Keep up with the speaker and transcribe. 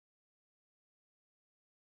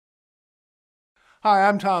Hi,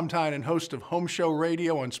 I'm Tom Tynan, host of Home Show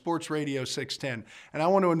Radio on Sports Radio 610, and I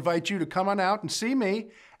want to invite you to come on out and see me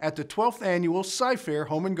at the 12th Annual CyF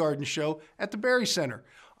Home and Garden Show at the Berry Center.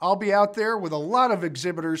 I'll be out there with a lot of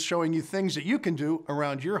exhibitors showing you things that you can do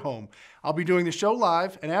around your home. I'll be doing the show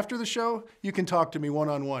live, and after the show, you can talk to me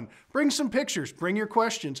one-on-one. Bring some pictures, bring your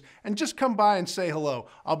questions, and just come by and say hello.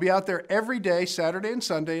 I'll be out there every day, Saturday and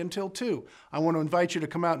Sunday until 2. I want to invite you to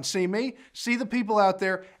come out and see me, see the people out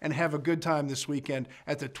there, and have a good time this weekend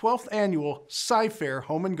at the 12th Annual CyF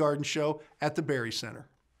Home and Garden Show at the Berry Center.